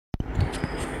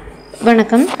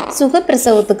வணக்கம்.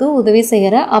 சுகப்பிரசவத்துக்கு உதவி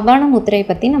செய்கிற அபான முத்திரை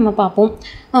பற்றி நம்ம பார்ப்போம்.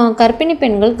 கர்ப்பிணி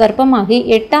பெண்கள் கர்ப்பமாகி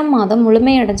 8ஆம் மாதம்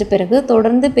முழுமையடைஞ்ச பிறகு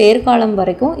தொடர்ந்து பேர்காலம்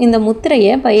வரைக்கும் இந்த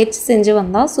முத்திரையை பயிற்சி செஞ்சு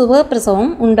வந்தால்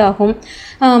சுகப்பிரசவம் உண்டாகும்.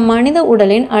 மனித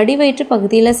உடலின் அடிவயிற்று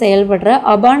பகுதியில் செயல்படுற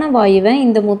அபான வாயுவை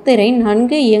இந்த முத்திரை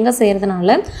நன்கு இயங்க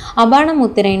செய்கிறதுனால அபான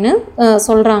முத்திரைன்னு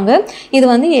சொல்கிறாங்க.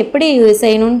 இது எப்படி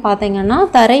செய்யணும்னு பார்த்தீங்கன்னா,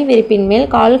 தரை விரிப்பின் மேல்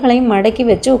கால்களை மடக்கி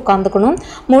வச்சு உட்காந்துக்கணும்.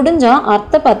 முடிஞ்சால்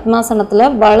அர்த்த பத்மாசனத்தில்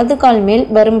வலது கால் மேல்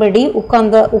வரும்படி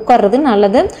உட்கார்றது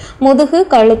நல்லது. முதுகு,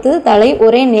 கழுத்து, தலை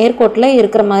ஒரே நேர்கோட்டில்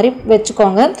இருக்கிற மாதிரி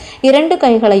வச்சுக்கோங்க. 2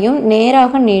 கைகளையும்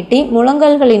நேராக நீட்டி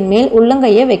முழங்கால்களின் மேல்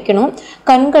உள்ளங்கையை வைக்கணும்.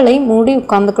 கண்களை மூடி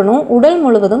உட்கார்ந்துக்கணும். உடல்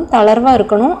முழுவதும் தளர்வாக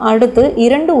இருக்கணும். அடுத்து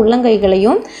 2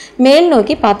 உள்ளங்கைகளையும் மேல்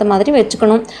நோக்கி பார்த்த மாதிரி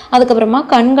வச்சுக்கணும். அதுக்கப்புறமா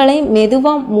கண்களை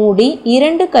மெதுவாக மூடி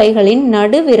 2 கைகளின்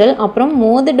நடுவிரல் அப்புறம்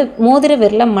மோதிர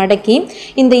விரலை மடக்கி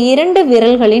இந்த 2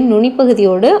 விரல்களின்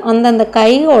நுனிப்பகுதியோடு அந்தந்த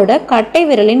கையோட கட்டை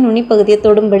விரலின் நுனிப்பகுதியை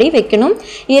தொடும்படி வைக்கணும்.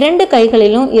 2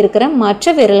 கைகளிலும் இருக்கிற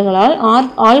மற்ற விரல்களால்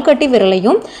ஆள்கட்டி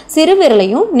விரலையும் சிறு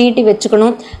விரலையும் நீட்டி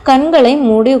வச்சுக்கணும். கண்களை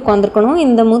மூடி உட்கார்ந்துருக்கணும்.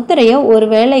 இந்த முத்திரையை ஒரு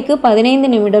வேளைக்கு 15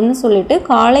 நிமிடம்னு சொல்லிட்டு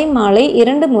காலை மாலை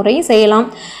 2 முறை செய்யலாம்.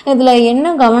 இதில்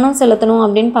என்ன கவனம் செலுத்தணும்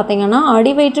அப்படின்னு பார்த்தீங்கன்னா,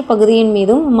 அடிவயிற்று பகுதியின்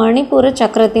மீதும் மணிப்பூர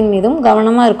சக்கரத்தின் மீதும்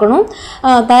கவனமாக இருக்கணும்.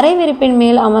 தரை விரிப்பின்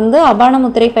மேல் அமர்ந்து அபான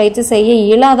முத்திரை பயிற்சி செய்ய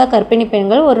இயலாத கர்ப்பிணி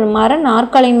பெண்கள் ஒரு மர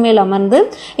நாற்காலின் மேல் அமர்ந்து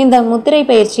இந்த முத்திரை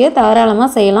பயிற்சியை தாராளமாக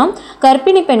செய்யலாம்.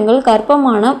 கர்ப்பிணி பெண்கள்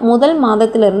கர்ப்பமான முதல்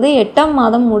மாதத்திலிருந்து 8ஆம்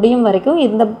மாதம் முடியும் வரைக்கும்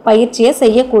இந்த பயிற்சியை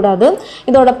செய்யக்கூடாது.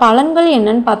 இதோட பலன்கள்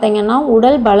என்னன்னு பார்த்தீங்கன்னா,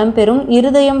 உடல் பலம் பெறும்,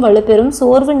 இருதயம் வலுப்பெறும்,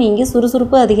 சோர்வு நீங்கி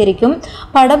சுறுசுறுப்பு அதிகரிக்கும்,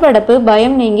 படபடப்பு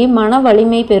பயம் நீங்கி மன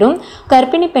வலிமை பெறும்.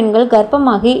 கர்ப்பிணி பெண்கள்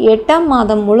கர்ப்பமாகி 8ஆம்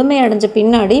மாதம் முழுமையடைஞ்ச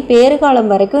பின்னாடி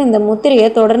பேறுகாலம் வரைக்கும் இந்த முத்திரையை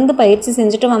தொடர்ந்து பயிற்சி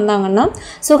செஞ்சுட்டு வந்தாங்கன்னா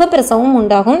சுகப்பிரசவம்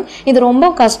உண்டாகும். இது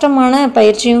ரொம்ப கஷ்டமான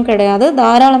பயிற்சியும் கிடையாது.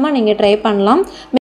 தாராளமாக நீங்கள் ட்ரை பண்ணலாம்.